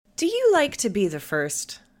Do you like to be the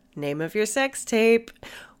first? Name of your sex tape.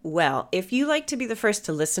 Well, if you like to be the first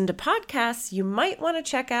to listen to podcasts, you might want to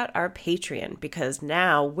check out our Patreon, because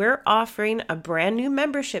now we're offering a brand new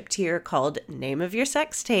membership tier called Name of Your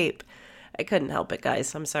Sex Tape. I couldn't help it,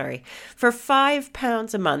 guys. I'm sorry. For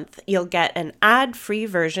 £5 a month, you'll get an ad-free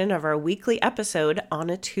version of our weekly episode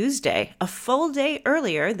on a Tuesday, a full day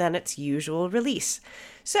earlier than its usual release.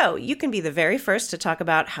 So you can be the very first to talk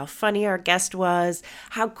about how funny our guest was,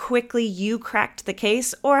 how quickly you cracked the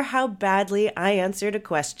case, or how badly I answered a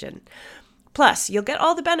question. Plus, you'll get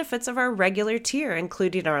all the benefits of our regular tier,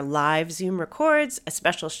 including our live Zoom records, a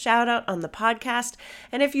special shout out on the podcast,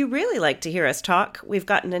 and if you really like to hear us talk, we've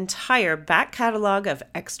got an entire back catalog of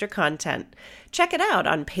extra content. Check it out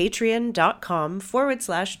on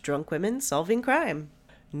patreon.com/drunkwomensolvingcrime.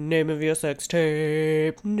 Name of your sex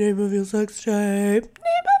tape. Name of your sex tape. Name of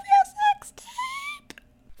your sex tape.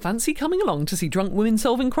 Fancy coming along to see Drunk Women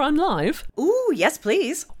Solving Crime live? Ooh, yes,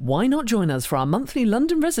 please. Why not join us for our monthly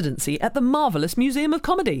London residency at the Marvellous Museum of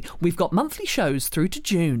Comedy? We've got monthly shows through to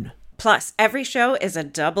June. Plus, every show is a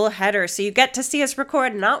double header, so you get to see us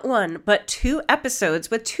record not one, but 2 episodes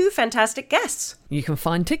with 2 fantastic guests. You can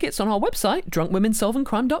find tickets on our website,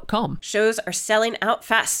 drunkwomensolvingcrime.com. Shows are selling out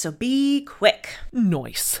fast, so be quick.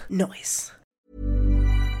 Nice. Nice.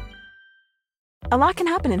 A lot can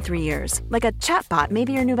happen in 3 years, like a chatbot may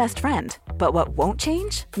be your new best friend. But what won't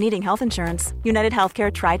change? Needing health insurance. United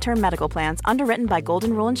Healthcare Tri-Term Medical Plans, underwritten by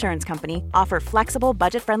Golden Rule Insurance Company, offer flexible,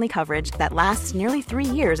 budget-friendly coverage that lasts nearly 3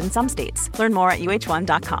 years in some states. Learn more at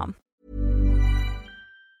uh1.com.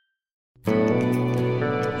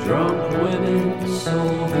 Drunk women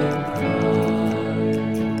solving crime.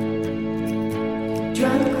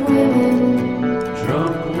 Drunk women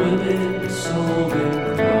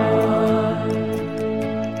solving crime.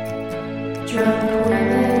 Drunk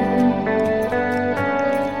women.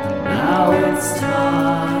 Now it's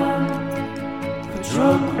time for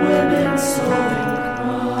drunk women solving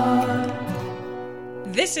crime.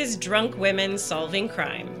 This is Drunk Women Solving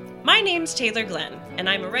Crime. My name's Taylor Glenn, and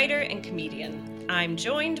I'm a writer and comedian. I'm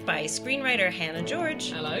joined by screenwriter Hannah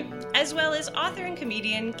George. Hello. As well as author and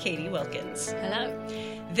comedian Katie Wilkins. Hello.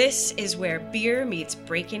 This is where beer meets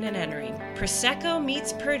breaking and entering, Prosecco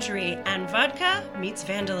meets perjury, and vodka meets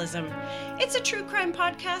vandalism. It's a true crime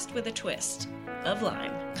podcast with a twist of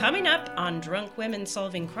lime. Coming up on Drunk Women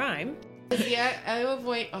Solving Crime. Yeah, I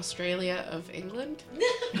avoid Australia of England.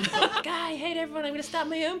 Guy, hate everyone. I'm going to start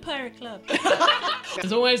my own pirate club.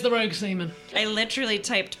 There's always the rogue seaman. I literally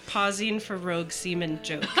typed pausing for rogue seaman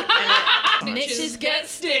joke. Snitches get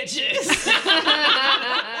stitches.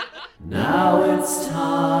 Now it's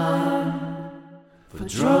time for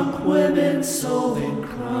drunk women solving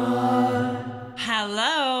crime.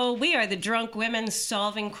 Hello, we are the Drunk Women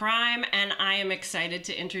Solving Crime, and I am excited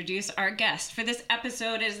to introduce our guest for this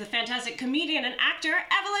episode. Is the fantastic comedian and actor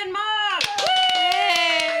Evelyn Mok.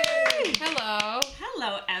 Hello.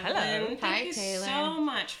 Hello, Evelyn. Thank Hi, you Taylor. so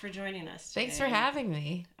much for joining us today. Thanks for having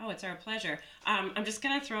me. Oh, it's our pleasure. I'm just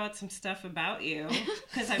going to throw out some stuff about you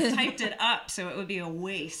because I've typed it up, so it would be a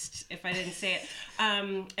waste if I didn't say it.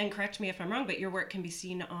 And correct me if I'm wrong, but your work can be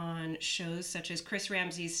seen on shows such as Chris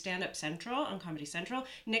Ramsey's Stand Up Central on Comedy Central,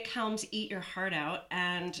 Nick Helm's Eat Your Heart Out,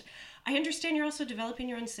 and I understand you're also developing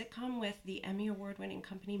your own sitcom with the Emmy Award-winning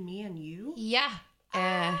company Me and You. Yeah.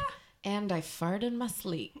 And I fart in my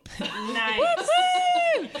sleep. Nice.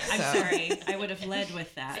 I'm sorry. I would have led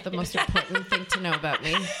with that. The most important thing to know about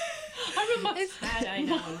me. I remember Had I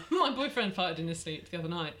known. my boyfriend farted in his sleep the other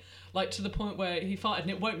night, like to the point where he farted and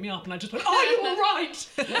it woke me up and I just went, "Oh, you're all right."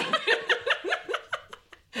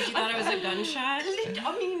 Because you thought it was a gunshot?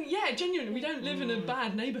 I mean, yeah, genuinely, we don't live in a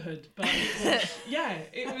bad neighbourhood, but it was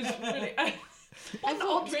really... What an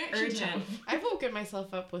odd reaction to have. I've woken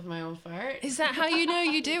myself up with my own fart. Is that how you know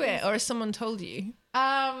you do it, or has someone told you?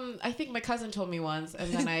 I think my cousin told me once,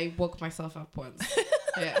 and then I woke myself up once.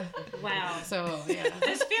 Yeah. Wow. So, yeah.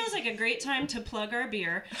 This feels like a great time to plug our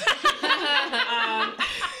beer,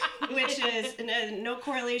 which is no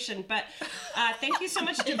correlation, but thank you so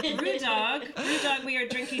much to Brewdog. Brewdog, we are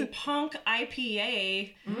drinking Punk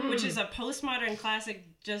IPA, which is a postmodern classic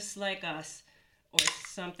just like us. Or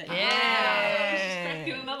something. Just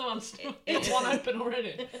cracking another one. It's one open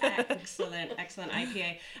already. Excellent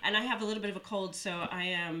IPA. And I have a little bit of a cold, so I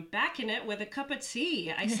am backing it with a cup of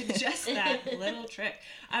tea. I suggest that little trick.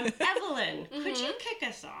 Evelyn, could you kick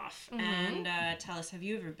us off and tell us, have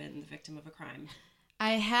you ever been the victim of a crime?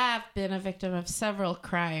 I have been a victim of several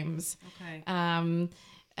crimes. Okay.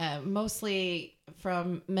 Mostly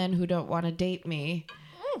from men who don't want to date me.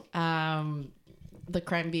 The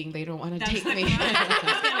crime being they don't want to date me. I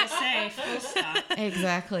was going to say, Okay, full stop.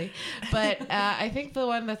 Exactly. But I think the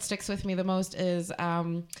one that sticks with me the most is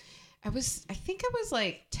I think I was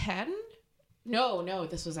like 10. No,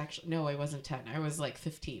 this was actually, no, I wasn't 10. I was like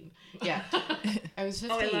 15. Yeah. I was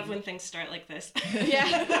 15. Oh, I love when things start like this.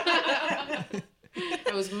 Yeah.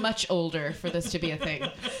 I was much older for this to be a thing.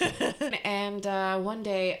 And one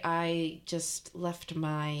day I just left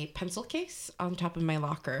my pencil case on top of my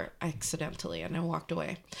locker accidentally, and I walked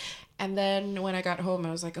away. And then when I got home,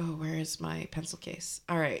 I was like, oh, where is my pencil case?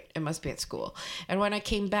 All right, it must be at school. And when I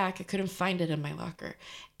came back, I couldn't find it in my locker.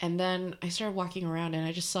 And then I started walking around, and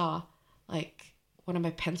I just saw like one of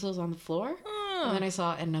my pencils on the floor. And then I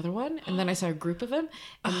saw another one, and then I saw a group of them.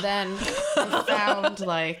 And then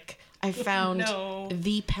I found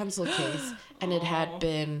the pencil case, and it had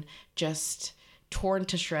been just torn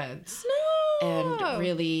to shreds and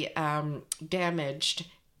really damaged,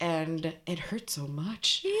 and it hurt so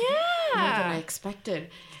much. More than I expected.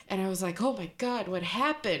 And I was like, oh my God, what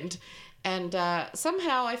happened? And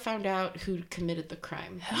somehow I found out who committed the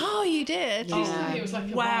crime. Oh, you did? Yeah. It was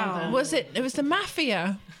like a Wow. wild, Was it? It was the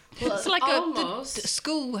mafia. Well, It's like almost. a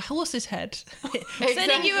school horse's head.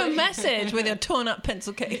 Sending you a message with a torn up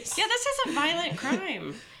pencil case. Yeah, this is a violent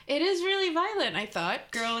crime. It is really violent, I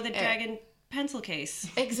thought. Girl with a dragon pencil case.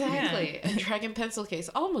 Exactly. A dragon pencil case.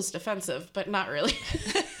 Almost offensive, but not really.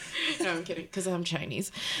 No, I'm kidding, because I'm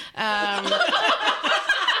Chinese.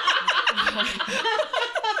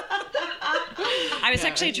 I was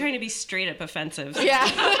actually trying to be straight up offensive. Yeah.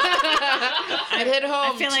 It hit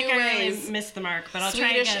home. I feel like two I ways. really missed the mark, but I'll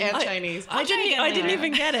Swedish try again. and Chinese. I didn't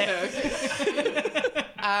even get it.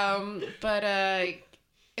 But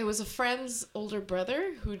it was a friend's older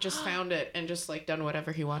brother who just found it and just like done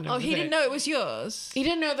whatever he wanted. Oh, with he didn't it. know it was yours. He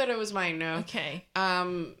didn't know that it was mine. No. Okay.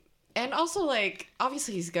 And also like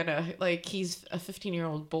obviously he's a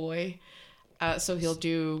 15-year-old boy, so he'll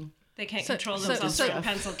do. They can't So- control so- themselves so- with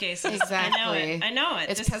pencil cases. Exactly. I know it.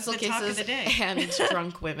 It's This pencil is the talk of cases the day. and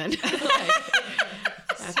drunk women.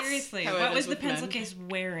 Seriously, how it what is was the with pencil men. case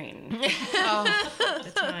wearing Oh, at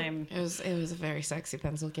the time? it was a very sexy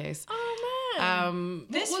pencil case. Oh, man.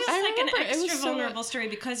 This What feels was- I like an remember, it was extra so- vulnerable story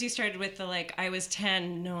because you started with the like, I was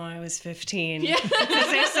 10, no, I was 15. Yeah. Because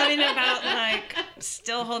there's something about like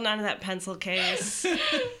still holding on to that pencil case.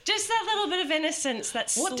 Just that little bit of innocence,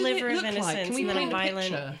 that What did sliver it of look innocence, like? Can we and then a paint a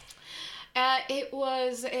violent. picture? It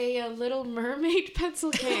was a Little Mermaid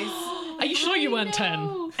pencil case. Are you sure you weren't 10?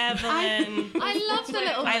 Evelyn, I love the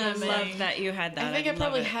little I mermaid. love that you had that. I think I love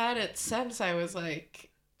probably it. had it since I was like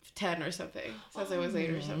 10 or something. Since I was 8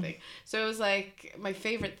 or something. So it was like my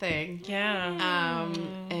favorite thing. Yeah.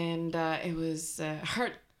 And it was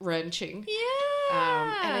heart-wrenching. Yeah.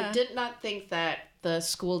 And I did not think that the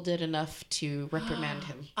school did enough to reprimand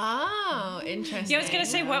him. Oh, interesting. Yeah, I was gonna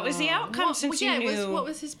say, what was the outcome since you knew what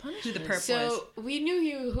was his punishment? who the perp was? So we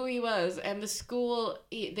knew who he was, and the school,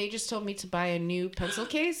 they just told me to buy a new pencil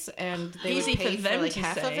case, and they Easy would for pay for them like to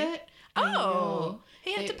half of say. it. Oh,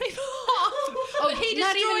 he had They- to pay for half. Oh, he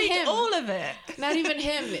not even destroyed him. all of it. Not even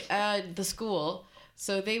him, the school.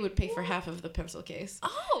 So they would pay for half of the pencil case.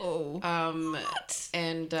 Oh.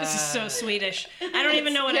 And This is so Swedish. I don't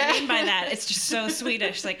even know what I mean by that. It's just so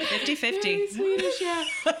Swedish, like 50-50. Swedish, yeah.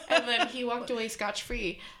 And then he walked away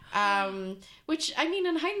scotch-free. Which, I mean,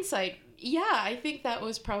 in hindsight, yeah, I think that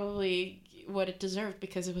was probably what it deserved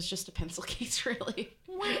because it was just a pencil case, really.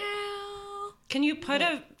 Well. Can you put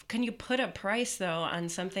a price though on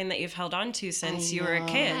something that you've held on to since you were a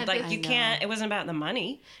kid? Like you can't. It wasn't about the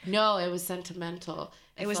money. No, it was sentimental.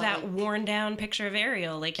 It was that worn down picture of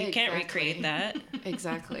Ariel. Like you can't Exactly. recreate that.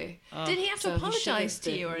 Exactly. Did he have to So he should apologize have to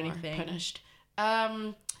been you or more anything? Punished.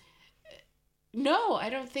 No, I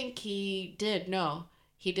don't think he did. No,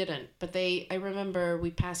 he didn't. But I remember we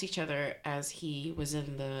passed each other as he was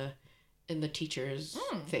in the teacher's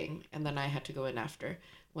thing, and then I had to go in after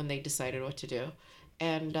when they decided what to do.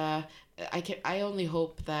 And I only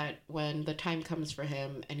hope that when the time comes for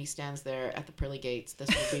him and he stands there at the pearly gates, this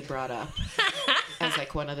will be brought up as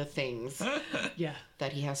like one of the things Yeah.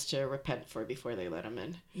 that he has to repent for before they let him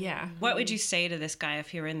in. Yeah. What would you say to this guy if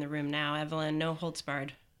he were in the room now, Evelyn? No holds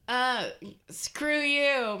barred. Screw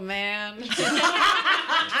you, man. Say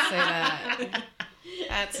that.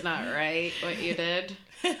 That's not right, what you did.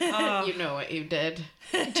 You know what you did.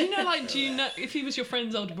 Do you know if he was your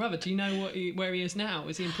friend's older brother? Do you know where he is now?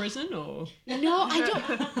 Is he in prison or? No, I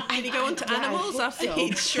don't. Did he go on to animals after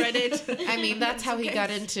he'd shredded? I mean, that's how he got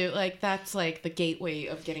into, like, that's like the gateway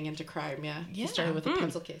of getting into crime. Yeah. He started with a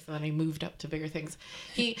pencil case and then he moved up to bigger things.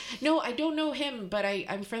 No, I don't know him, but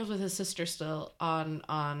I'm friends with his sister still on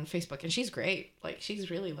Facebook, and she's great. Like, she's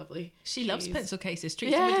really lovely. She loves pencil cases.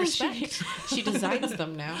 Treats them with respect. She designs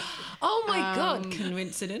them now. Oh my God!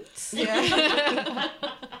 Coincidence? Yeah.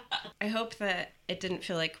 I hope that it didn't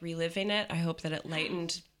feel like reliving it. I hope that it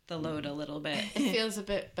lightened the load a little bit. It feels a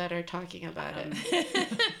bit better talking about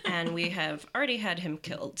it. And we have already had him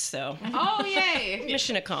killed, so Oh, yay!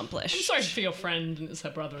 mission accomplished. I'm sorry for your friend and it's her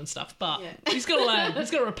brother and stuff, but he's got to learn. He's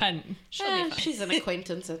got to repent. She's an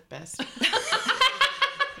acquaintance at best.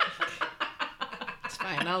 It's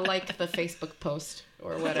fine. I'll like the Facebook post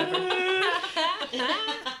or whatever.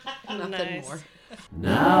 Nothing more.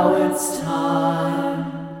 Now it's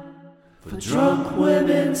time for drunk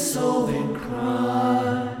women solving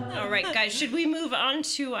crime. All right, guys, should we move on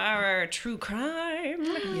to our true crime?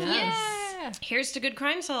 Yes. Here's to good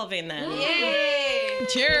crime solving then. Yay!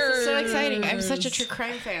 Cheers. This is so exciting. I'm such a true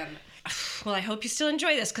crime fan. Well, I hope you still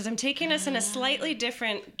enjoy this because I'm taking us in a slightly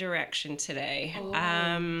different direction today.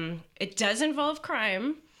 It does involve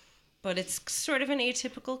crime, but it's sort of an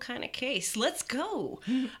atypical kind of case. Let's go.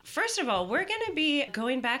 First of all, we're going to be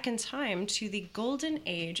going back in time to the golden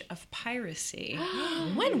age of piracy.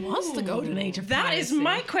 When was the golden age of That piracy? is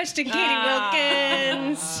my question, Katie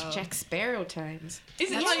Wilkins. Jack Sparrow times. Is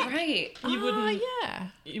it That's like right.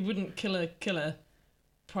 you wouldn't kill a killer?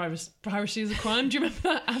 Piracy is a crime. Do you remember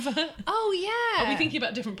that advert? Oh yeah. Are we thinking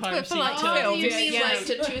about different piracy? like terms? films. You mean Yeah. like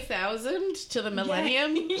to 2000, to the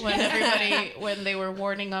millennium, when they were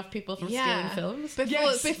warning off people from stealing films?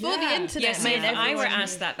 Before the internet Yes, made if I were everyone-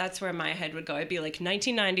 asked that, that's where my head would go. I'd be like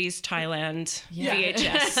 1990s Thailand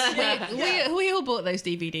VHS. we all bought those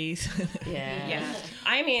DVDs. Yeah.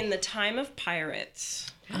 I mean, the time of pirates.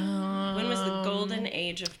 When was the golden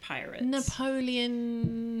age of pirates?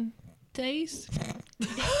 Napoleon days.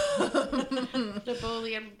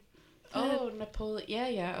 Napoleon. Oh, Napoleon.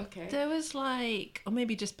 Yeah, okay. There was like, or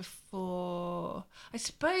maybe just before. I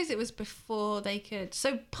suppose it was before they could.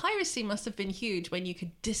 So piracy must have been huge when you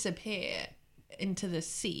could disappear into the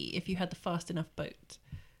sea if you had the fast enough boat.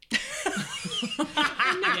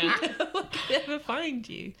 Yeah. Could ever find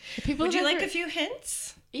you? Would you like a few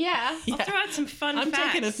hints? Yeah. I'll throw out some fun I'm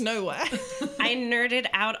facts. taking us nowhere. I nerded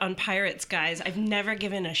out on pirates, guys. I've never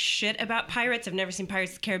given a shit about pirates. I've never seen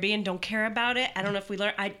Pirates of the Caribbean. Don't care about it. I don't know if we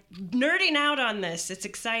learn. I'm nerding out on this. It's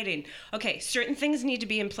exciting. Okay, certain things need to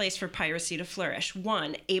be in place for piracy to flourish.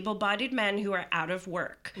 1, able-bodied men who are out of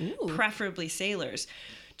work, preferably sailors.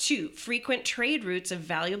 2, frequent trade routes of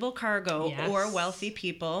valuable cargo or wealthy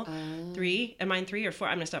people. 3, am I in 3 or 4?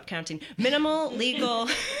 I'm gonna stop counting. Minimal legal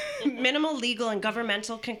and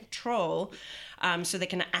governmental control, so they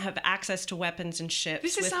can have access to weapons and ships.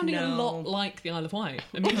 This is sounding a lot like the Isle of Wight.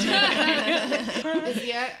 I mean, Is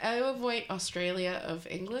the Isle of Wight Australia of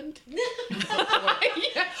England?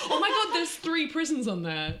 oh my God, there's 3 prisons on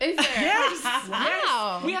there. Is there?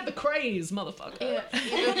 Wow. We had the craze, motherfucker. Yeah,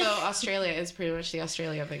 even though Australia is pretty much the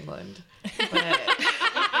Australia of England.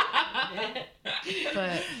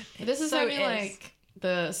 But this is So something is. like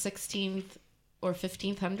the 16th or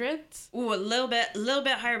 1500s. Ooh, a little bit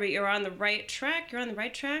higher, but you're on the right track.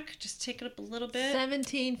 Just take it up a little bit.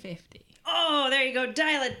 1750. Oh, there you go.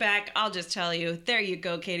 Dial it back. I'll just tell you. There you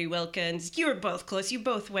go, Katie Wilkins. You were both close. You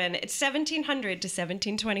both win. It's 1700 to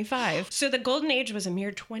 1725. So the golden age was a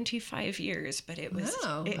mere 25 years, but it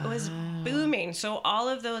was booming. So all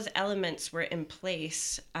of those elements were in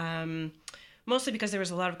place. Mostly because there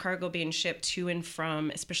was a lot of cargo being shipped to and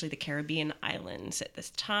from, especially the Caribbean islands at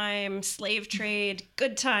this time. Slave trade,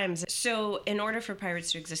 good times. So in order for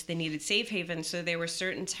pirates to exist, they needed safe havens. So there were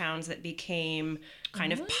certain towns that became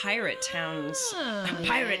kind of pirate towns.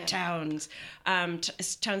 Towns.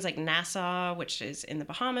 Towns like Nassau, which is in the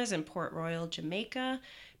Bahamas, and Port Royal, Jamaica,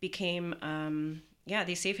 became...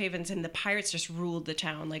 these safe havens, and the pirates just ruled the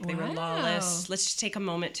town. Like, they were lawless. Let's just take a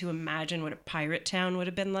moment to imagine what a pirate town would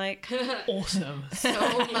have been like. Awesome. So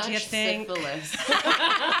much you think? syphilis.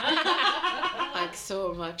 Like,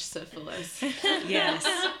 so much syphilis. Yes.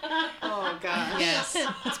 Oh, gosh. Yes.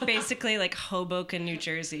 It's basically like Hoboken, New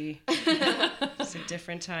Jersey. It's a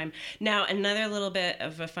different time. Now, another little bit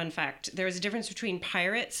of a fun fact. There was a difference between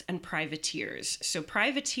pirates and privateers. So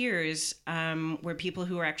privateers were people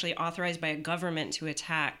who were actually authorized by a government to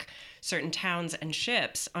attack certain towns and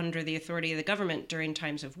ships under the authority of the government during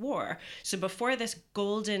times of war. So before this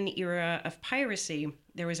golden era of piracy,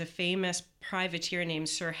 there was a famous privateer named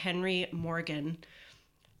Sir Henry Morgan.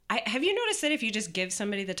 Have you noticed that if you just give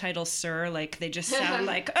somebody the title Sir, like they just sound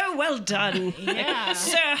like, oh, well done. Yeah.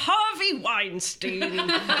 Sir Harvey Weinstein.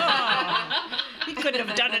 Oh, he couldn't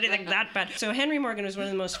have done anything that bad. So Henry Morgan was one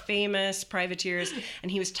of the most famous privateers,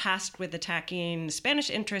 and he was tasked with attacking Spanish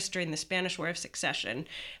interests during the Spanish War of Succession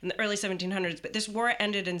in the early 1700s. But this war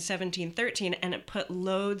ended in 1713, and it put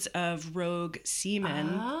loads of rogue seamen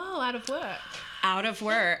out of work. out of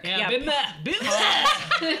work. Yeah, been there.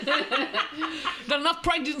 Done enough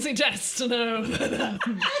pregnancy tests to know.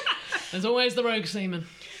 There's always the rogue seaman.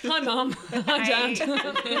 Hi, Mum. Hi,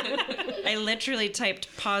 Dad. I literally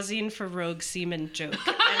typed pausing for rogue seaman joke.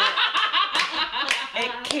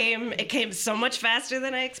 And it came so much faster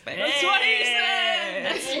than I expected. That's what he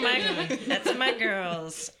said. That's my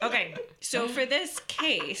girls. Okay, so for this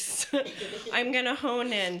case, I'm gonna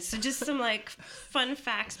hone in. So just some like fun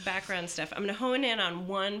facts, background stuff. I'm gonna hone in on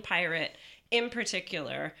one pirate in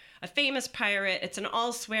particular, a famous pirate. It's an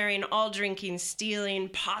all-swearing, all-drinking, stealing,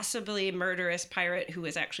 possibly murderous pirate who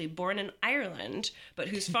was actually born in Ireland, but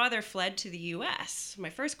whose father fled to the U.S. My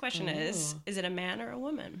first question is it a man or a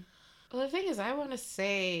woman? Well, the thing is, I want to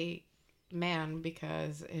say man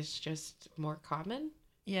because it's just more common,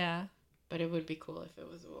 Yeah. but it would be cool if it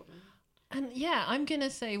was a woman. And yeah, I'm going to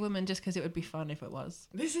say woman just because it would be fun if it was.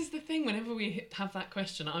 This is the thing. Whenever we have that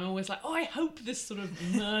question, I'm always like, oh, I hope this sort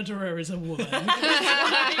of murderer is a woman.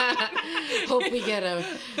 Hope we get a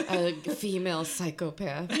female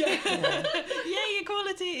psychopath. Yay,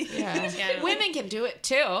 equality! Yeah. Women can do it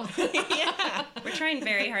too. Yeah. We're trying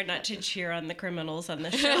very hard not to cheer on the criminals on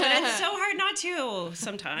the show, and it's so hard not to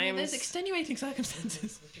sometimes. There's extenuating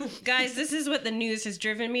circumstances. Guys, this is what the news has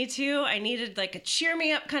driven me to. I needed like a cheer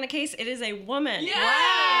me up kind of case. It is a woman. Yeah!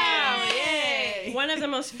 Wow! Yay! One of the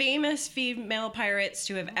most famous female pirates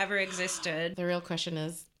to have ever existed. The real question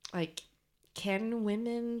is, like, can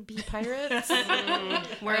women be pirates?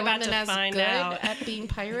 We're Are about women to as find good out. at being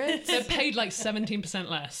pirates? They're paid like 17%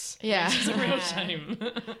 less. Yeah. It's a real shame.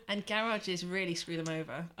 And garages really screw them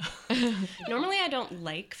over. Normally, I don't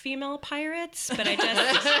like female pirates, but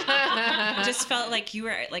I just felt like you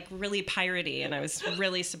were like really piratey, and I was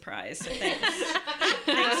really surprised. So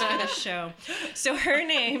thanks for the show. So her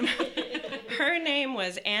name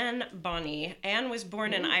was Anne Bonny. Anne was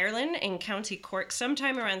born in Ireland in County Cork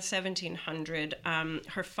sometime around 1700.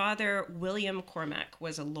 Her father, William Cormac,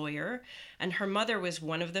 was a lawyer, and her mother was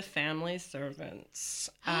one of the family servants.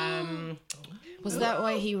 Was that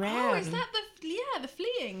why he ran? Oh, is that the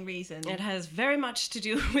fleeing reason? It has very much to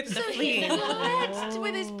do with the fleeing. He fled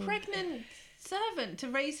with his pregnant servant to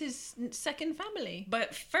raise his second family.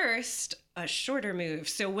 But first, a shorter move.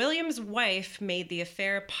 So William's wife made the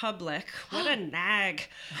affair public. What a nag.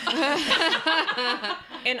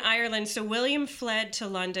 In Ireland. So William fled to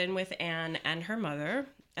London with Anne and her mother,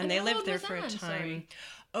 and they how lived old there was for a Anne? time. Sorry.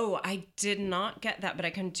 Oh, I did not get that, but I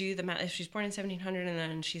can do the math. If she's born in 1700 and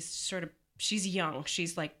then she's young.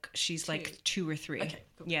 She's like 2 or 3. Okay,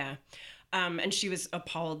 cool. Yeah. And she was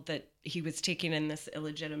appalled that he was taking in this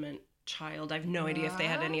illegitimate child. I have no idea if they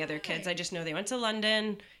had any other kids. I just know they went to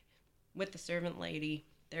London with the servant lady.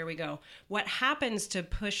 There we go. What happens to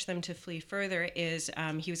push them to flee further is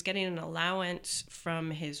he was getting an allowance from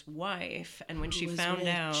his wife, and when she found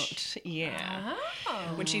out,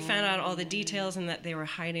 when she found out all the details and that they were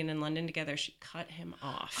hiding in London together, she cut him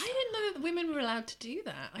off. I didn't know that women were allowed to do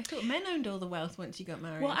that. I thought men owned all the wealth once you got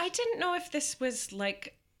married. Well, I didn't know if this was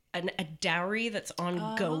like a dowry that's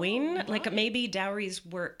ongoing. Like maybe dowries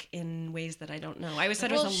work in ways that I don't know. I always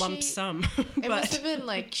thought it was a lump sum. It must have been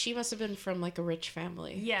like, she must have been from like a rich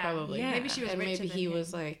family. Yeah, probably. yeah. Maybe she was and richer maybe than he him.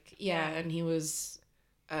 was like, and he was,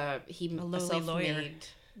 a lowly self-made lawyer.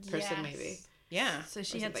 person, Yes. maybe. Yeah. So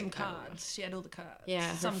she Was had it some like, I don't know. cards. She had all the cards. Yeah,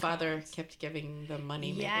 her Some father cards. kept giving them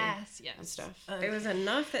money, maybe, Yes, and stuff. It was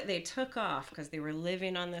enough that they took off because they were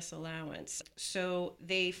living on this allowance. So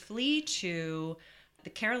they flee to the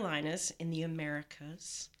Carolinas in the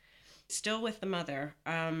Americas, still with the mother.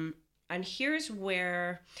 And here's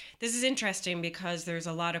where this is interesting because there's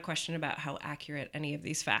a lot of question about how accurate any of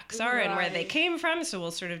these facts are and where they came from. So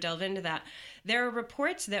we'll sort of delve into that. There are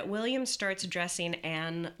reports that William starts dressing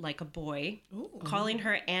Anne like a boy, calling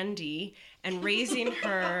her Andy, and raising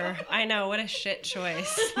her. I know, what a shit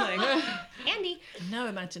choice. Like, Andy. No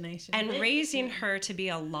imagination. And raising her to be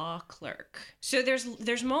a law clerk. So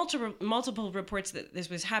there's multiple reports that this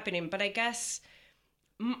was happening, but I guess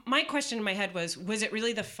my question in my head was it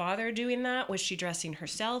really the father doing that? Was she dressing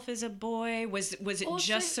herself as a boy? Was it Also,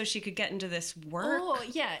 just so she could get into this work? Or,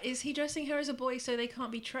 yeah, is he dressing her as a boy so they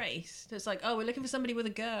can't be traced? It's like, oh, we're looking for somebody with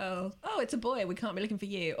a girl. Oh, it's a boy. We can't be looking for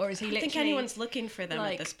you. Or is he I don't literally... think anyone's looking for them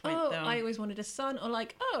like, at this point, oh, though. I always wanted a son. Or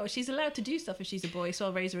like, oh, she's allowed to do stuff if she's a boy, so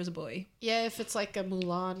I'll raise her as a boy. Yeah, if it's like a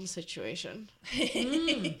Mulan situation.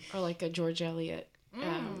 Or like a George Eliot.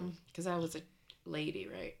 Because that was a lady,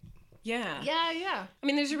 right? Yeah. Yeah. I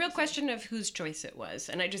mean, there's a real question of whose choice it was.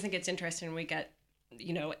 And I just think it's interesting when we get,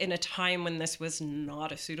 in a time when this was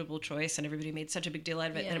not a suitable choice and everybody made such a big deal out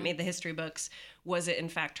of it that it made the history books. Was it in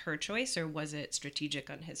fact her choice or was it strategic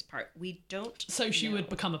on his part? We don't So she would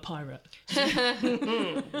become a pirate.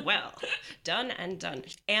 Well, done and done.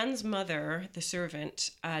 Anne's mother, the servant,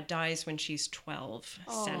 dies when she's 12,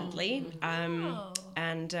 sadly.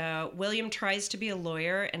 And William tries to be a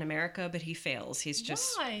lawyer in America, but he fails. He's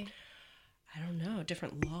just... Why? I don't know,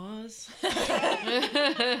 different laws.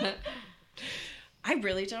 I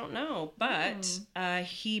really don't know, but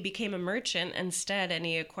he became a merchant instead, and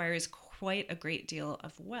he acquires quite a great deal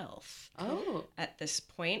of wealth at this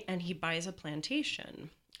point, and he buys a plantation,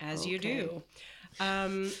 as you do.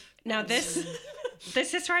 Now this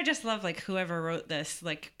is where I just love, like, whoever wrote this,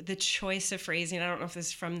 like, the choice of phrasing. I don't know if this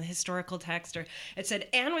is from the historical text or it said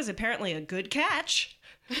Anne was apparently a good catch,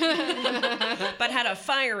 but had a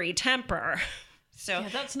fiery temper. So Yeah,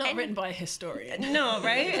 that's not written by a historian. no,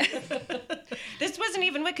 right? This wasn't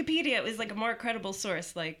even Wikipedia. It was like a more credible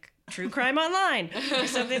source, like True Crime Online or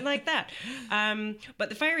something like that. But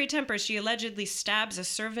the fiery temper, she allegedly stabs a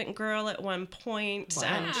servant girl at one point,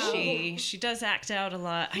 and she does act out a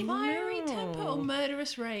lot. Fiery temper or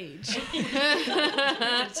murderous rage?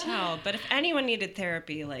 Tell. But if anyone needed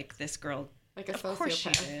therapy, like this girl, Like a of course she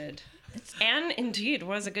sociopath. did. Anne indeed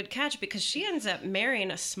was a good catch because she ends up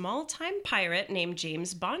marrying a small-time pirate named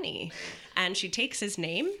James Bonny, and she takes his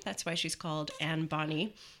name. That's why she's called Anne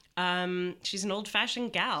Bonny. She's an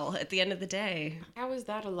old-fashioned gal at the end of the day. How is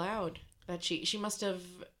that allowed? That she must have...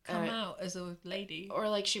 Come out as a lady. Or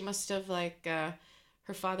like she must have like...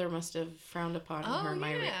 her father must have frowned upon her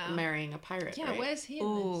marrying a pirate, Yeah, right? where's he in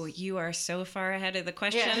Oh, this? you are so far ahead of the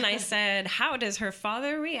question. Yeah. I said, how does her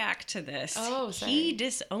father react to this? Oh, sorry. He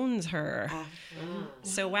disowns her.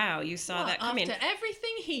 So, wow, you saw that coming. After everything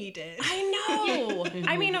he did. I know.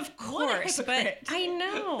 I mean, of course, but hypocrite.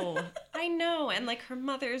 I know. And like her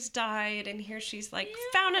mother's died, and here she's like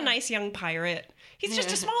found a nice young pirate. He's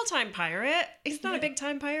just a small time pirate. He's not a big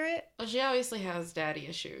time pirate. Well, she obviously has daddy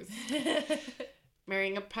issues.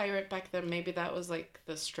 Marrying a pirate back then, maybe that was like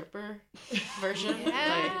the stripper version.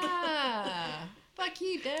 Yeah. Fuck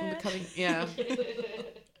you, Dad. Becoming, yeah.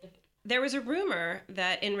 There was a rumor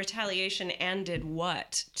that in retaliation, Anne did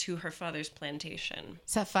what to her father's plantation?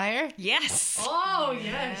 Sapphire? Yes. Oh,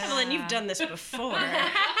 yes. Evelyn, you've done this before.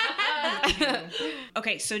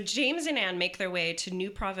 Okay, so James and Anne make their way to New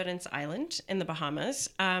Providence Island in the Bahamas,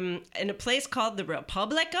 in a place called the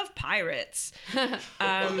Republic of Pirates. They're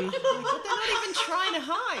not even trying to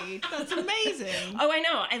hide. That's amazing. Oh, I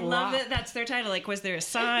know. I love that that's their title. Like, was there a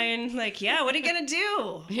sign? Like, yeah, what are you going to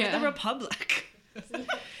do? We're the Republic.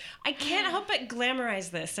 I can't help but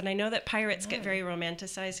glamorize this. And I know that pirates get very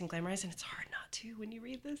romanticized and glamorized, and it's hard not to when you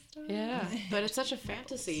read this stuff. Yeah. But it's such a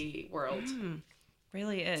fantasy world.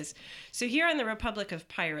 Really is. So here in the Republic of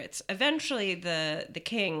Pirates, eventually the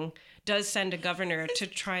king does send a governor to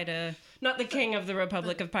try to, not the king of the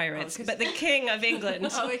Republic of Pirates, but the king of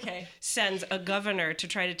England sends a governor to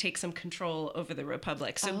try to take some control over the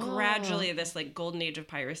Republic. So gradually this like golden age of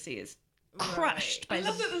piracy is crushed by I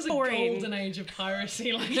love the that there's a boring... golden age of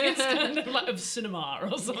piracy, like it's kind of like of cinema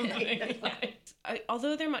or something.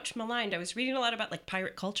 Although they're much maligned, I was reading a lot about like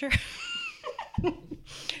pirate culture.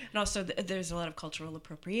 And also there's a lot of cultural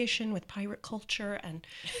appropriation with pirate culture, and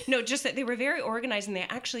no, just that they were very organized and they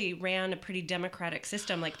actually ran a pretty democratic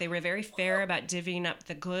system. Like they were very fair about divvying up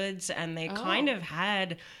the goods, and they kind of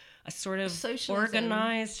had a sort of Socialism.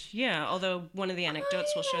 organized, although one of the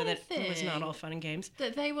anecdotes will show that it was not all fun and games.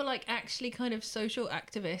 That they were like actually kind of social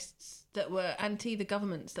activists that were anti the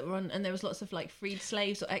governments that were on, and there was lots of like freed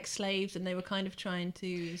slaves or ex-slaves, and they were kind of trying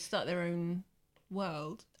to start their own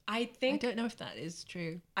world. I I think don't know if that is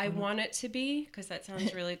true. I want it to be, because that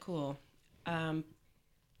sounds really cool.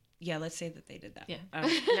 Yeah, let's say that they did that. Yeah. Now I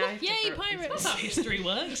have to Yay, throw- pirates! That's how history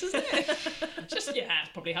works, isn't it? Just, it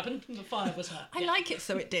probably happened. The fire was hot. I like it,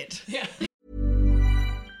 so it did. Yeah.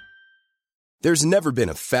 There's never been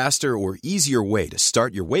a faster or easier way to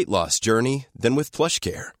start your weight loss journey than with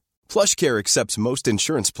PlushCare. PlushCare accepts most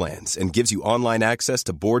insurance plans and gives you online access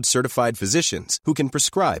to board-certified physicians who can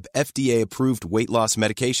prescribe FDA-approved weight loss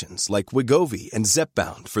medications like Wegovy and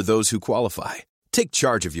Zepbound for those who qualify. Take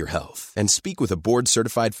charge of your health and speak with a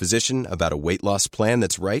board-certified physician about a weight loss plan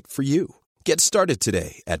that's right for you. Get started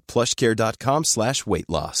today at plushcare.com/weight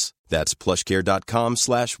loss. That's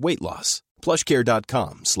plushcare.com/weight loss.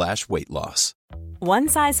 plushcare.com/weight loss. One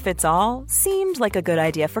size fits all seemed like a good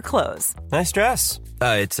idea for clothes. Nice dress.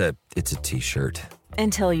 It's a t-shirt.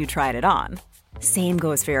 Until you tried it on. Same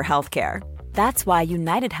goes for your healthcare. That's why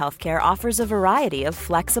United Healthcare offers a variety of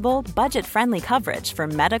flexible, budget-friendly coverage for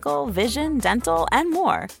medical, vision, dental, and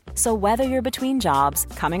more. So whether you're between jobs,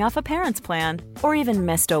 coming off a parent's plan, or even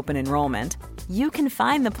missed open enrollment, you can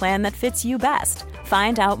find the plan that fits you best.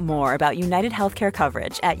 Find out more about United Healthcare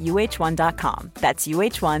coverage at uh1.com. That's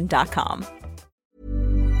uh1.com.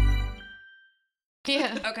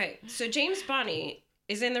 Yeah. Okay, so James Bonney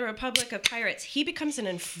is in the Republic of Pirates. He becomes an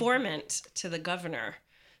informant to the governor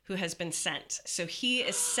who has been sent. So he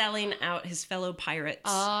is selling out his fellow pirates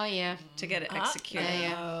Oh, yeah. to get it executed.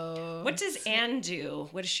 Yeah. What does Anne do?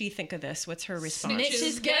 What does she think of this? What's her response?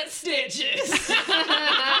 Snitches get stitches.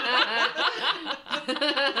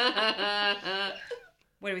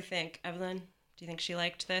 What do we think, Evelyn? Do you think she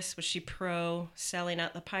liked this? Was she pro selling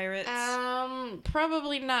out the pirates?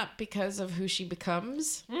 Probably not because of who she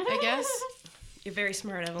becomes, I guess. You're very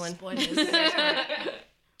smart, Evelyn.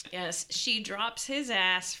 Yes, she drops his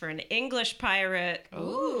ass for an English pirate.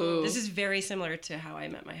 Ooh. This is very similar to how I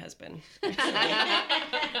met my husband.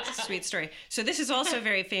 It's a sweet story. So this is also a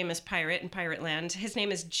very famous pirate in Pirate Land. His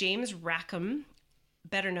name is James Rackham,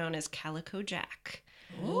 better known as Calico Jack.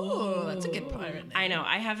 Ooh, that's a good pirate name. I know.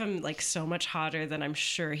 I have him like so much hotter than I'm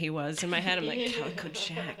sure he was in my head. I'm like, Calico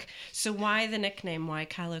Jack. So why the nickname? Why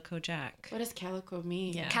Calico Jack? What does calico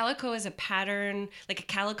mean? Yeah. Calico is a pattern. Like a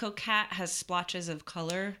calico cat has splotches of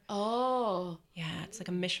color. Oh. Yeah, it's like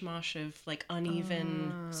a mishmash of like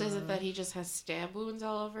uneven. So is it that he just has stab wounds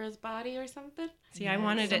all over his body or something? See, I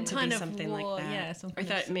wanted it to kind be of something war, like that. yeah, some I kind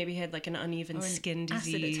thought of- maybe he had like an uneven an skin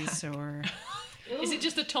acid disease attack. or. Is it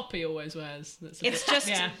just a top he always wears? That's a It's bit- just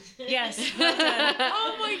Yeah. yes. Well done.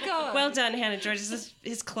 Oh my god. Well done, Hannah George. This is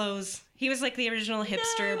his clothes. He was like the original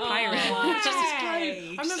hipster pirate. It's just his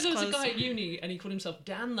Hey. clothes. I remember there was a Clothes. guy at uni and he called himself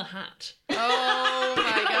Dan the Hat. Oh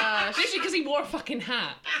my gosh. Literally because he wore a fucking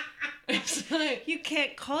hat. It's like, You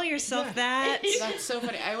can't call yourself that. That's so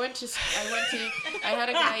funny. I had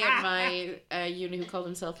a guy in my uni who called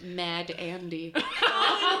himself Mad Andy. But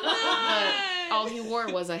all he wore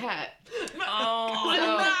was a hat.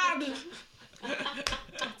 Oh,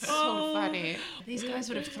 So funny. These guys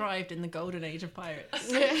would have thrived in the golden age of pirates.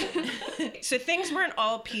 so things weren't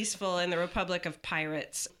all peaceful in the Republic of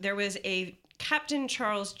Pirates. There was a Captain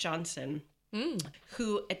Charles Johnson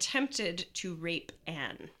who attempted to rape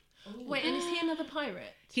Anne. Wait, and is he another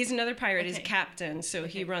pirate? He's another pirate. He's a Okay. captain, so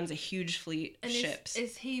he runs a huge fleet of And ships.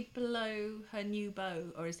 is he below her new bow,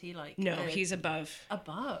 or is he like No, he's above.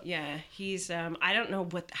 above? Yeah, he's. I don't know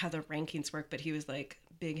how the rankings work, but he was like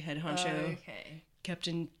big head honcho. Okay.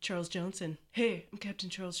 Captain Charles Johnson. Hey, I'm Captain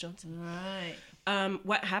Charles Johnson. Right.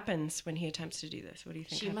 What happens when he attempts to do this? What do you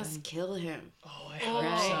think She happens? must kill him. oh, I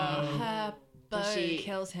hope so. Her bow she-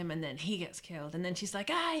 kills him, and then he gets killed, and then she's like,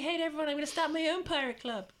 "I hate everyone. I'm going to start my own pirate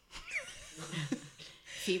club."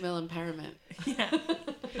 Female empowerment.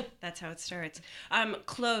 That's how it starts.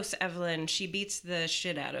 Close, Evelyn. She beats the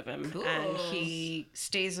shit out of him, and he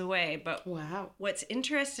stays away. But Wow. what's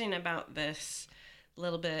interesting about this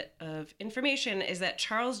little bit of information is that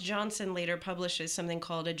Charles Johnson later publishes something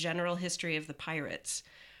called A General History of the Pirates,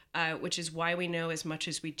 which is why we know as much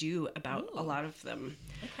as we do about a lot of them.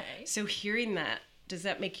 Okay. So hearing that, does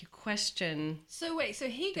that make you question? So wait, so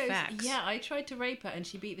he goes, facts. "Yeah, I tried to rape her, and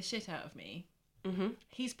she beat the shit out of me." Mm-hmm.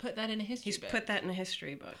 He's put that in a history He's book. put that in a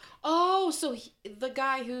history book. Oh, so the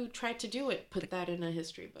guy who tried to do it put that in a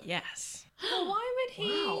history book. Yes. Well, why would he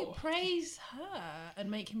Wow. praise her and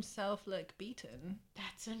make himself look beaten?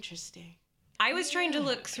 That's interesting. I was trying to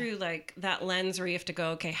look through like that lens where you have to go,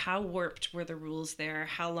 okay, how warped were the rules there?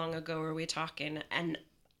 How long ago are we talking? And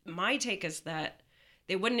my take is that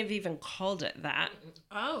they wouldn't have even called it that.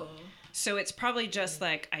 Oh. So it's probably just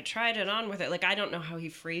like, I tried it on with it. Like, I don't know how he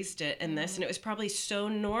phrased it in this. And it was probably so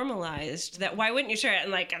normalized that why wouldn't you share it?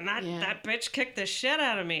 And like, and that bitch kicked the shit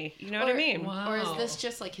out of me. You know what I mean? Or is this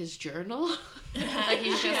just like his journal? Like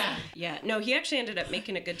he's just Yeah. No, he actually ended up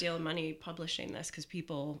making a good deal of money publishing this because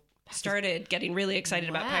people started getting really excited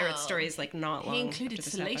about pirate stories like not long He included after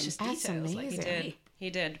this salacious happened. That's details. Like, amazing. He did. He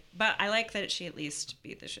did. But I like that she at least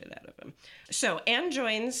beat the shit out of him. So Anne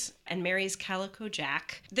joins and marries Calico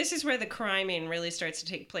Jack. This is where the criming really starts to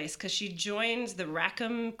take place because she joins the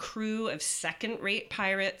Rackham crew of second-rate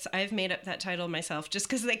pirates. I've made up that title myself just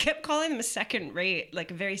because they kept calling them a second-rate, like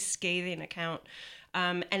a very scathing account.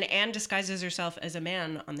 And Anne disguises herself as a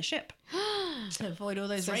man on the ship. To avoid all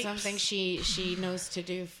those So rapes. something she knows to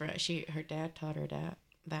do for her dad taught her that.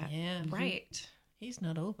 Yeah. Right. He's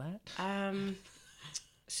not all bad.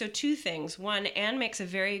 So two things. One, Anne makes a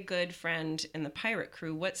very good friend in the pirate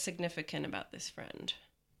crew. What's significant about this friend?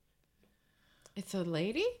 It's a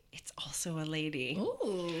lady? It's also a lady.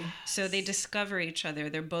 Ooh. So they discover each other.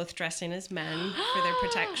 They're both dressing as men for their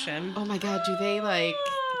protection. Oh my god,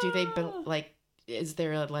 is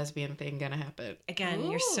there a lesbian thing gonna happen? Again,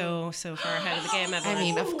 you're so far ahead of the game, Evelyn. I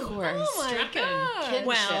mean, of course. Oh my god. Kinship.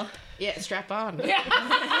 Well- yeah, strap on.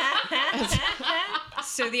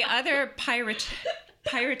 So the other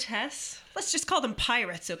piratess, let's just call them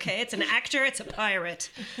pirates, okay? It's an actor, it's a pirate.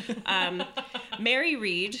 Mary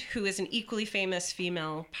Read, who is an equally famous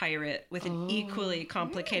female pirate with an equally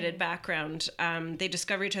complicated background. They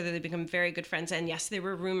discover each other, they become very good friends. And yes, there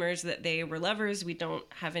were rumors that they were lovers. We don't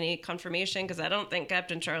have any confirmation because I don't think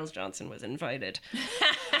Captain Charles Johnson was invited.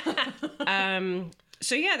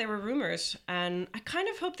 So yeah, there were rumors. And I kind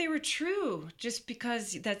of hope they were true just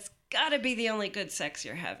because that's gotta be the only good sex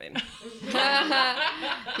you're having.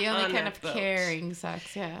 The only On kind that of boat. caring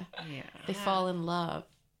sex, yeah. Yeah. They fall in love.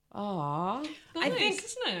 Aww. I think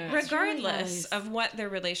isn't it? regardless of what their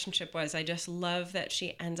relationship was, I just love that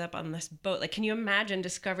she ends up on this boat. Like, can you imagine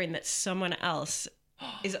discovering that someone else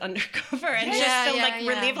is undercover and just feel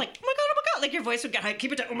relieved, like, oh my god, like your voice would get high.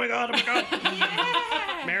 Keep it down. Oh my god.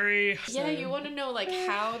 Mary. Yeah, you want to know like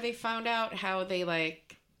how they found out, how they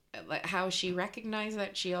like how she recognized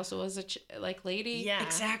that she also was a lady. Yeah.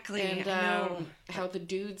 Exactly. And I know. how the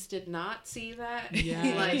dudes did not see that. Yeah.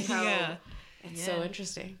 Like how Yeah. it's so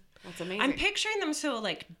interesting. That's amazing. I'm picturing them so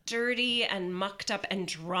like dirty and mucked up and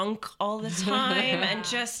drunk all the time and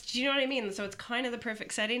just, you know what I mean? So it's kind of the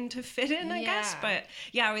perfect setting to fit in, I guess. Yeah. But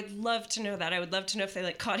yeah, I would love to know that. I would love to know if they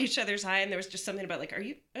like caught each other's eye and there was just something about like, are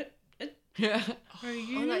you? yeah.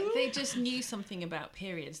 Or like they just knew something about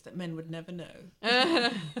periods that men would never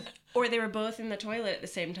know. Or they were both in the toilet at the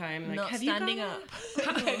same time. Like, Not have standing you up.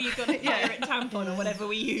 Have you got a pirate tampon or whatever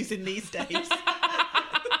we use in these days?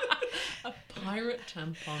 Pirate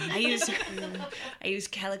tampon. I use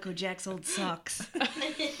Calico Jack's old socks.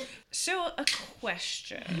 So a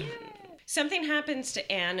question. Something happens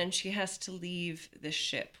to Anne and she has to leave the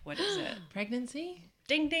ship. What is it? Pregnancy?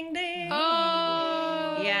 Ding, ding, ding.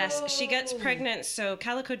 Oh. Yes, she gets pregnant. So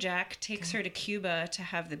Calico Jack takes her to Cuba to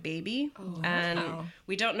have the baby. And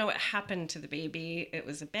we don't know what happened to the baby. It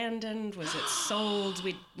was abandoned. Was it sold?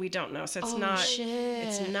 We don't know. So it's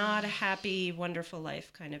it's not a happy, wonderful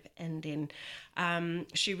life kind of ending.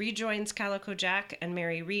 She rejoins Calico Jack and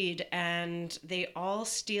Mary Read, and they all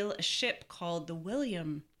steal a ship called the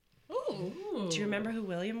William. Ooh. Do you remember who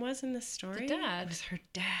William was in this story? The dad. It was her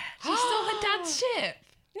dad. She stole her dad's ship.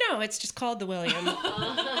 No, it's just called the William.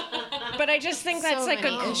 But I just think that's So like a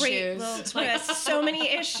many great issues. little twist. So many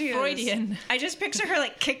issues. Freudian. I just picture her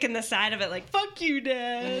like kicking the side of it, like "fuck you,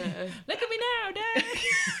 Dad." Look at me now,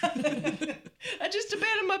 Dad. I just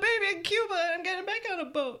abandoned my baby in Cuba and I'm getting back on a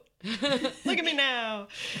boat. Look at me now.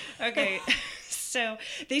 Okay, so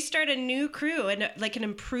they start a new crew, and like an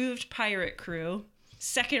improved pirate crew.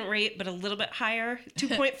 Second rate, but a little bit higher,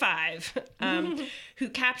 2.5, who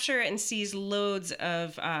capture and seize loads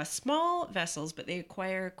of small vessels, but they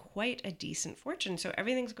acquire quite a decent fortune. So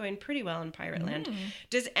everything's going pretty well in Pirate Land.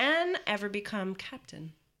 Does Anne ever become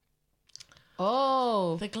captain?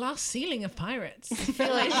 Oh. The glass ceiling of pirates. I feel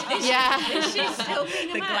like yeah. She's still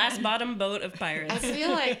being The glass bottom boat of pirates. I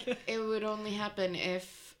feel like it would only happen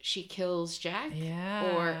if she kills Jack.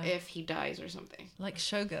 Yeah. Or if he dies or something. Like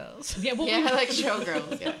showgirls. Yeah, well, Yeah, like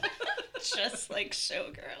showgirls. Yeah. Just like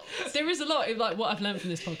showgirls. there is a lot. Like what I've learned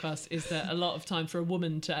from this podcast is that a lot of time for a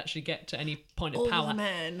woman to actually get to any point of All the power,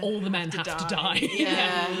 men all the men have have to to die,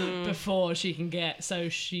 Yeah. before she can get. So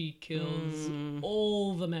she kills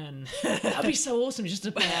all the men. That'd be so awesome. Just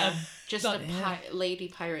a Just a lady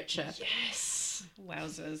pirate ship.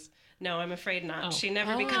 Wowzers. No, I'm afraid not. Oh. She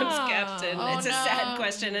never becomes captain. Oh, It's a no. sad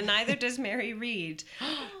question, and neither does Mary Read.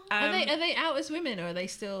 Are they out as women or are they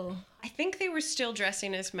still? I think they were still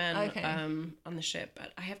dressing as men Okay. on the ship,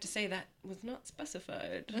 but I have to say that was not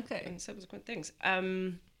specified Okay. in subsequent things.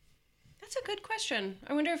 That's a good question.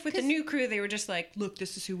 I wonder if with the new crew they were just like, look,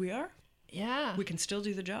 this is who we are. Yeah. We can still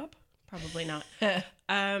do the job. Probably not.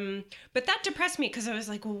 But that depressed me because I was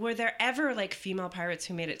like, well, were there ever like female pirates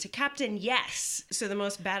who made it to captain? Yes. So the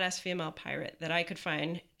most badass female pirate that I could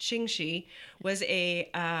find, Qing Shi, was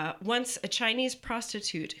once a Chinese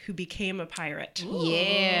prostitute who became a pirate.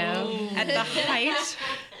 Yeah.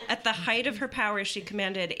 At the height of her power, she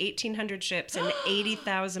commanded 1,800 ships and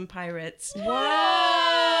 80,000 pirates. Whoa!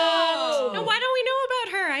 Now, why don't we know about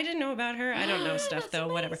her? I didn't know about her. I don't know stuff though.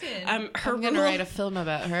 Whatever. I'm gonna write a film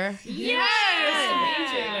about her. Yes!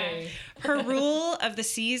 Her rule of the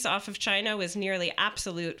seas off of China was nearly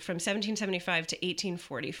absolute from 1775 to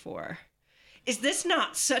 1844. Is this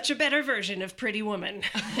not such a better version of Pretty Woman?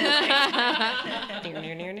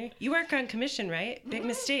 You work on commission, right? Big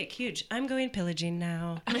mistake. Huge. I'm going pillaging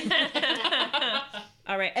now.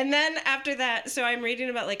 All right. And then after that, so I'm reading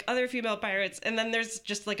about like other female pirates. And then there's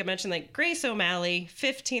just like I mentioned, like Grace O'Malley,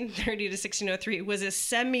 1530 to 1603, was a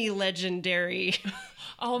semi-legendary.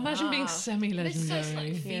 Oh, imagine being semi-legendary. It's so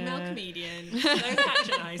like female comedian. So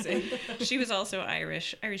patronizing. She was also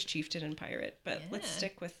Irish chieftain and pirate. But let's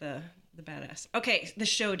stick with the badass. Okay, the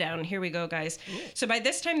showdown. Here we go, guys. Ooh. So by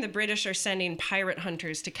this time, the British are sending pirate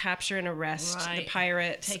hunters to capture and arrest the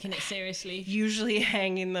pirates. Taking it seriously. Usually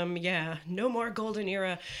hanging them. Yeah, no more golden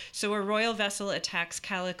era. So a royal vessel attacks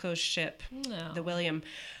Calico's ship, the William.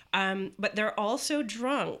 But they're all so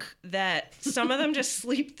drunk that some of them just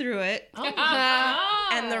sleep through it. Oh my God.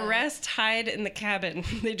 And the rest hide in the cabin.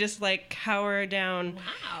 They just like cower down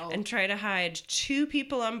and try to hide. 2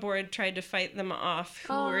 people on board tried to fight them off.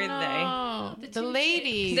 Who were they? The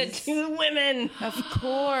ladies. The 2 women. Of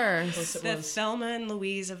course. The Thelma and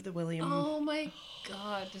Louise of the William. Oh my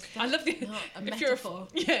God. I love the if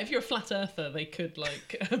you're a flat earther, they could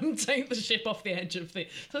like take the ship off the edge of the.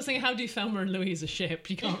 So I was thinking, how do Thelma and Louise a ship?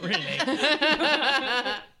 You can't really.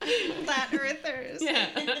 Flat earthers. Yeah.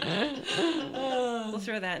 We'll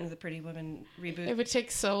throw that into the Pretty Woman reboot. It would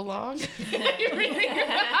take so long.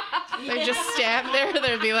 They'd just stand there.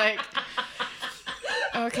 They'd be like,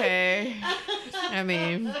 okay. I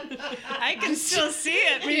mean, I can still see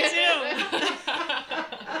it. Me too.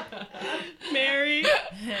 Mary.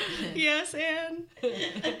 Yes, Anne.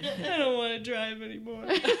 I don't want to drive anymore.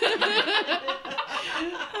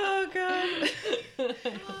 Oh, God.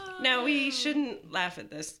 Now, we shouldn't laugh at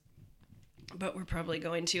this, but we're probably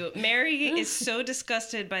going to. Mary is so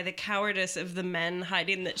disgusted by the cowardice of the men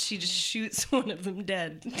hiding that she just shoots one of them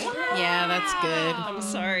dead. Yeah, that's good. I'm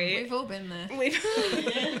sorry. We've all been there.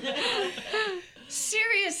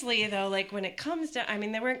 Seriously, though, like when it comes down, I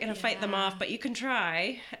mean, they weren't going to fight them off, but you can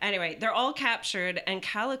try. Anyway, they're all captured, and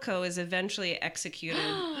Calico is eventually executed.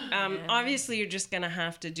 Obviously, you're just going to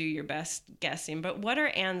have to do your best guessing, but what are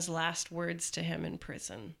Anne's last words to him in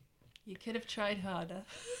prison? You could have tried harder.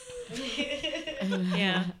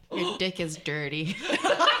 Yeah. Your dick is dirty.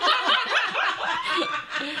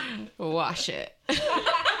 Wash it.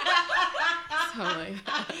 Totally.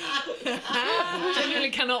 Genuinely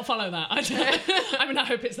cannot follow that. I mean, I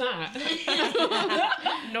hope it's that.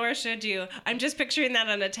 Nor should you. I'm just picturing that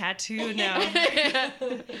on a tattoo now.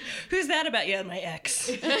 Who's that about? Yeah, my ex.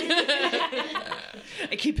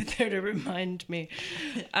 I keep it there to remind me.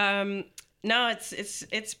 No,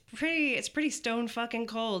 it's pretty stone fucking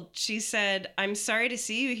cold. She said, "I'm sorry to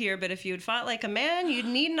see you here, but if you had fought like a man, you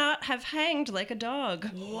need not have hanged like a dog."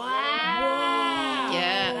 Wow.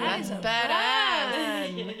 Yeah, that's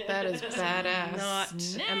badass. That is badass. Not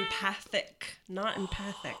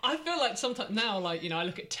empathic. I feel like sometimes now, like, you know, I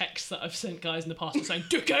look at texts that I've sent guys in the past and saying,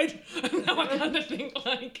 "Dickhead," and now I kind of think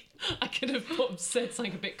like I could have said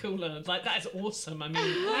something a bit cooler. Like, that is awesome. I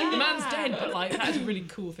mean, the man's dead, but like that is a really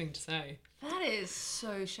cool thing to say. That is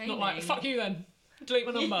so shaming. Not like, "Fuck you then. Delete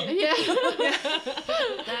my number." Yeah.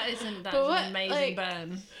 That's an amazing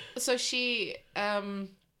burn. So she,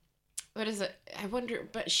 what is it? I wonder,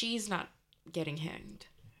 but she's not getting hanged.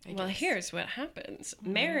 Well, here's what happens.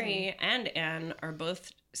 Mary and Anne are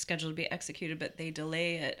both scheduled to be executed, but they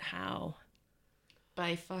delay it. How?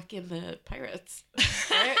 By fucking the pirates.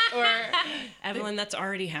 Right? Or Evelyn, that's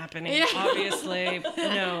already happening. Obviously.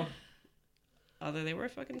 No. Although they were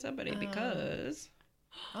fucking somebody because...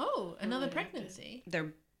 Oh, another pregnancy.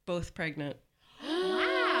 They're both pregnant.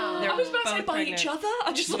 Wow. They're I was about to say both by pregnant. each other.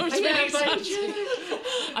 I just thought it was really exciting.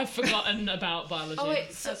 I've forgotten about biology. oh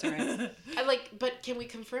wait, so That's all right. but can we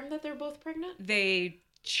confirm that they're both pregnant? They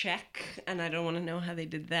check, and I don't want to know how they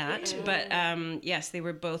did that, but yes, they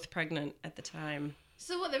were both pregnant at the time.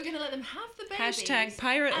 So what, they were going to let them have the babies? Hashtag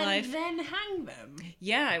pirate and life. then hang them?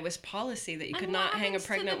 Yeah, it was policy that you could And not what hang a happens to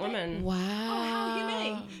pregnant the woman. Wow. Oh, how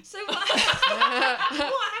humane. So what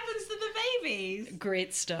happens to the babies?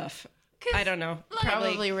 Great stuff. I don't know.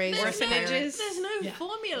 Probably raised orphanages. There's no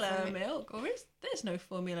formula milk, or there's no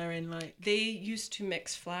formula in like. They used to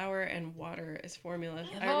mix flour and water as formula.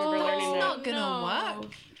 I remember learning That's that. not gonna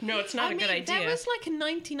work. No, it's not a good idea. There was like a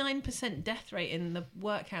 99% death rate in the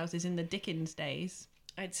workhouses in the Dickens days.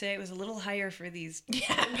 I'd say it was a little higher for these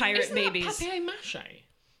pirate Isn't babies. that papier-mâché?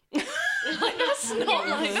 That's not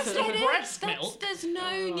like breast milk. There's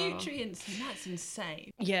no nutrients, and that's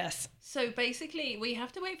insane. Yes. So basically, we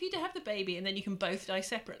have to wait for you to have the baby, and then you can both die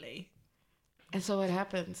separately. And so what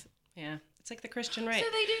happens? Yeah. It's like the Christian right.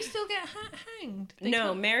 So they do still get hanged. They No,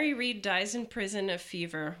 can't- Mary Read dies in prison of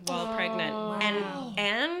fever while pregnant.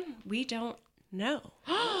 And we don't know.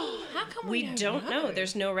 How come We don't know.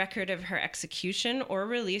 There's no record of her execution or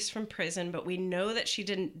release from prison, but we know that she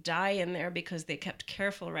didn't die in there because they kept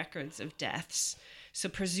careful records of deaths. So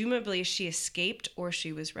presumably she escaped or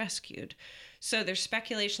she was rescued. So there's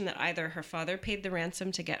speculation that either her father paid the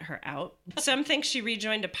ransom to get her out. Some think she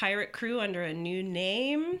rejoined a pirate crew under a new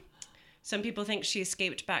name. Some people think she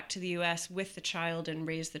escaped back to the U.S. with the child and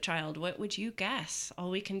raised the child. What would you guess?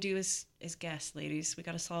 All we can do is guess, ladies. We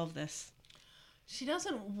got to solve this. She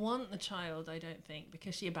doesn't want the child, I don't think,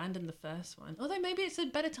 because she abandoned the first one. Although maybe it's a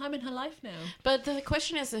better time in her life now. But the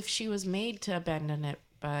question is if she was made to abandon it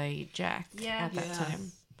by Jack at that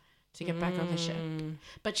time to get back on the ship.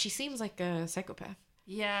 But she seems like a psychopath.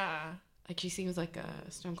 Yeah. Like she seems like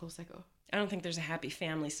a stone cold psycho. I don't think there's a happy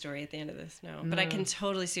family story at the end of this, no. But I can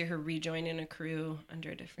totally see her rejoining a crew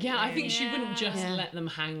under a different name. I think she wouldn't just let them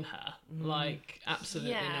hang her. Like,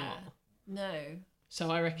 absolutely not. No. So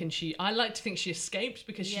I reckon I like to think she escaped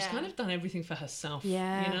because she's kind of done everything for herself.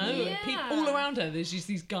 Yeah. You know? Yeah. People all around her, there's just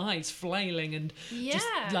these guys flailing and just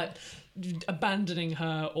like abandoning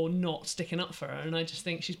her or not sticking up for her. And I just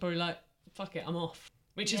think she's probably like, fuck it, I'm off.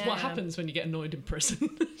 Which is what happens when you get annoyed in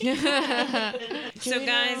prison. So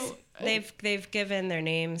guys, they've given their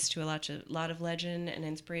names to a lot of legend and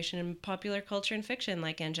inspiration in popular culture and fiction,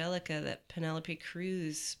 like Angelica that Penelope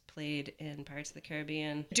Cruz played in Pirates of the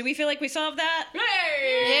Caribbean. Do we feel like we solved that?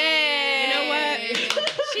 Yay! You know what?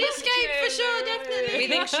 She escaped for sure, definitely. We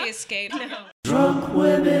think she escaped. Drunk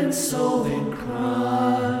women solving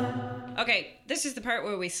crime. Okay, this is the part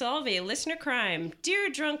where we solve a listener crime. Dear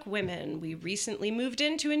drunk women, we recently moved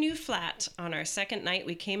into a new flat. On our second night,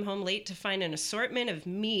 we came home late to find an assortment of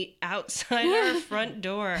meat outside our front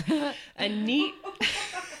door. A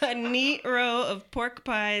neat row of pork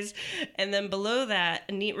pies, and then below that,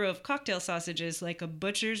 a neat row of cocktail sausages like a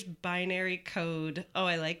butcher's binary code. Oh,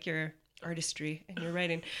 I like your artistry in your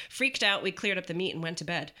writing. Freaked out, we cleared up the meat and went to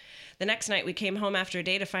bed. The next night, we came home after a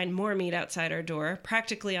day to find more meat outside our door,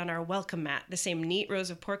 practically on our welcome mat, the same neat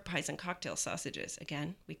rows of pork pies and cocktail sausages.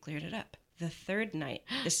 Again, we cleared it up. The third night,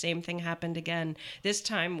 the same thing happened again, this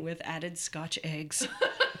time with added Scotch eggs.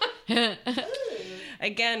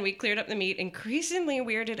 Again, we cleared up the meat, increasingly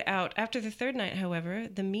weirded out. After the third night, however,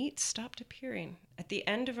 the meat stopped appearing. At the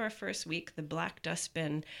end of our first week, the black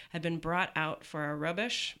dustbin had been brought out for our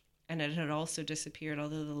rubbish, and it had also disappeared,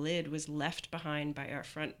 although the lid was left behind by our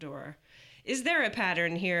front door. Is there a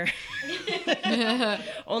pattern here?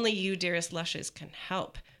 Only you, dearest Lushes, can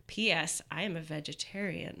help. P.S. I am a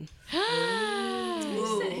vegetarian.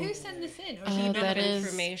 Who sent this in? Or Keep that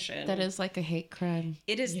information. That is like a hate crime.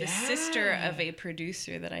 It is the sister of a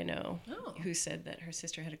producer that I know who said that her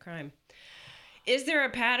sister had a crime. Is there a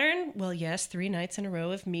pattern? Well, yes, 3 nights in a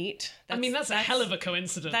row of meat. That's a hell of a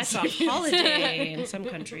coincidence. That's a holiday in some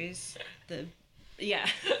countries. Yeah.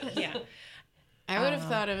 I would have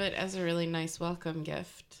thought of it as a really nice welcome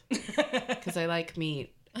gift because I like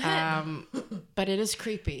meat. But it is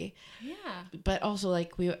creepy. Yeah. But also,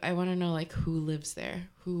 like, I want to know, like, who lives there?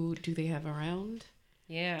 Who do they have around?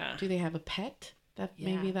 Yeah. Do they have a pet that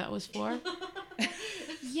maybe that was for?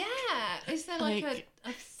 Yeah. Is there like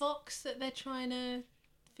a fox that they're trying to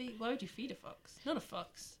feed? Why would you feed a fox? Not a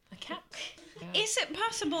fox. A cat. Is it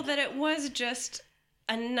possible that it was just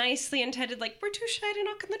a nicely intended, like, we're too shy to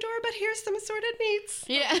knock on the door, but here's some assorted meats?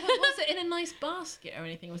 Yeah. Was it in a nice basket or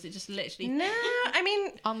anything? Was it just literally... No, I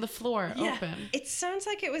mean... On the floor, open. It sounds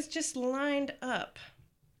like it was just lined up.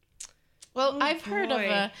 Well, I've heard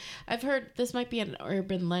this might be an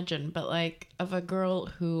urban legend, but like of a girl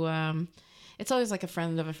who, it's always like a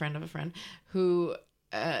friend of a friend of a friend who,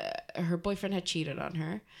 her boyfriend had cheated on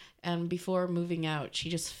her, and before moving out, she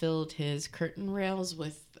just filled his curtain rails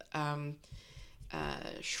with,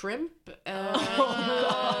 shrimp.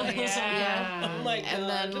 Oh my God. And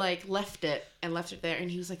then like left it there,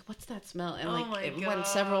 and he was like, "What's that smell?" And like it went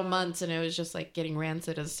several months, and it was just like getting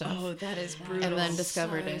rancid and stuff. Oh, that is brutal. And then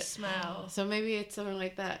discovered it. Smell. So maybe it's something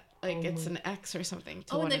like that. Like it's an ex or something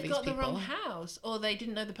to Oh, one and of they've these got people. the wrong house, or they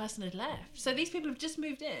didn't know the person had left. So these people have just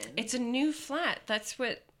moved in. It's a new flat. That's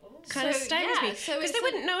what kind of So, stymies me. yeah, so Because it's they a-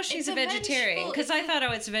 wouldn't know she's it's a a vegetarian. vengeful- Because it's I a- thought,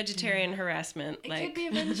 oh, it's vegetarian harassment. It Like, could be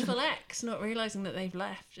a vengeful ex not realizing that they've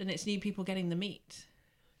left, and it's new people getting the meat.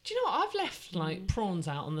 Do you know what? I've left like prawns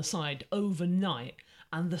out on the side overnight,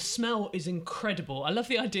 and the smell is incredible. I love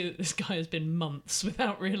the idea that this guy has been months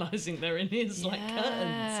without realizing they're in his like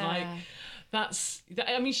curtains. Like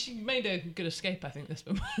I mean, she made a good escape, I think, this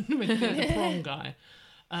woman with the prawn guy.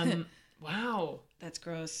 Wow, that's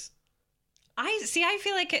gross. I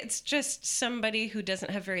feel like it's just somebody who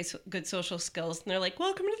doesn't have very good social skills, and they're like,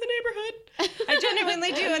 "Welcome to the neighborhood." I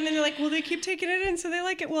genuinely do, and then they're like, "Well, they keep taking it in, so they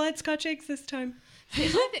like it. Well, I had Scotch eggs this time." I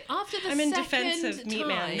think after the I'm in second defense of Meat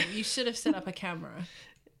Man. time, you should have set up a camera,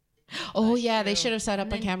 Oh yeah, they should have set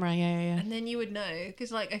up a camera. Yeah. and then you would know.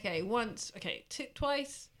 Because, like, okay, once, okay,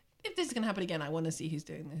 twice. If this is gonna happen again, I want to see who's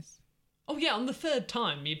doing this. Oh yeah, on the third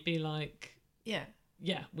time you'd be like, Yeah.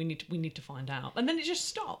 yeah, we need to find out, and then it just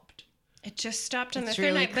stopped. It just stopped on the It's third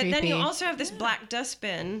really night. But then you creepy. also have this black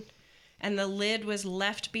dustbin, and the lid was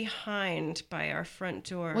left behind by our front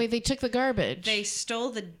door. Wait, they took the garbage. They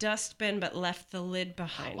stole the dustbin but left the lid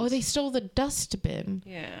behind. Oh, they stole the dustbin.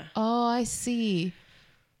 Yeah. Oh, I see.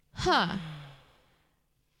 Huh.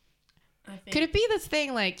 I think. Could it be this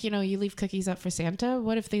thing like, you leave cookies up for Santa?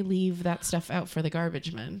 What if they leave that stuff out for the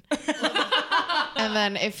garbage men? And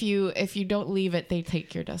then if you don't leave it, they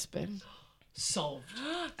take your dustbin. Solved.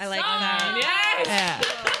 I like that. Yes. Yeah.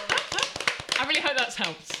 I really hope that's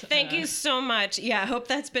helped. Thank you so much. Yeah, I hope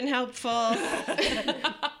that's been helpful.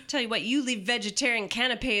 Tell you what, you leave vegetarian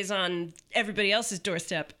canapes on everybody else's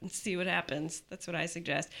doorstep and see what happens. That's what I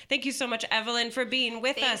suggest. Thank you so much, Evelyn, for being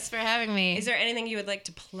with Thanks us. for having me. Is there anything you would like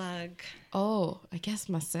to plug? Oh, I guess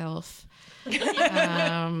myself.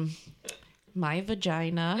 My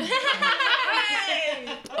vagina.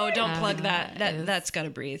 Oh, don't plug that. That's got to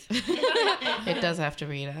breathe. It does have to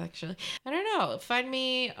read, actually. I don't know. Find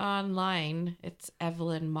me online. It's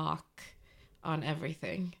Evelyn Mock on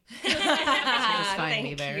everything. Just find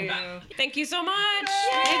me there. Thank you so much.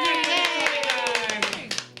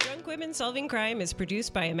 Drunk Women Solving Crime is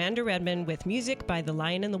produced by Amanda Redman with music by The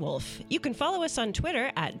Lion and the Wolf. You can follow us on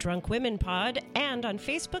Twitter at Drunk Women Pod and on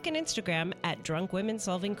Facebook and Instagram at Drunk Women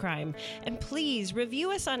Solving Crime. And please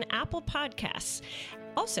review us on Apple Podcasts.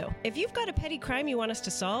 Also, if you've got a petty crime you want us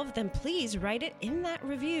to solve, then please write it in that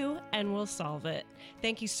review and we'll solve it.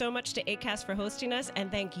 Thank you so much to ACAST for hosting us,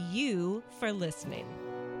 and thank you for listening.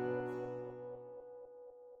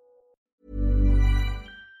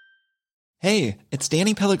 Hey, it's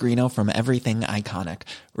Danny Pellegrino from Everything Iconic.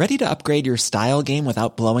 Ready to upgrade your style game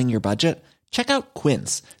without blowing your budget? Check out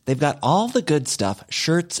Quince. They've got all the good stuff,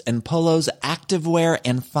 shirts and polos, activewear,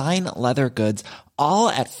 and fine leather goods, all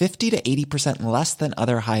at 50 to 80% less than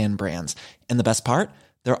other high-end brands. And the best part?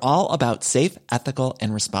 They're all about safe, ethical,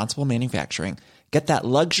 and responsible manufacturing. Get that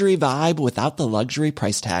luxury vibe without the luxury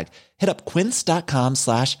price tag. Hit up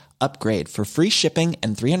quince.com/upgrade for free shipping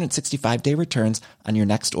and 365-day returns on your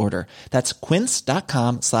next order. That's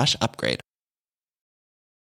quince.com/upgrade.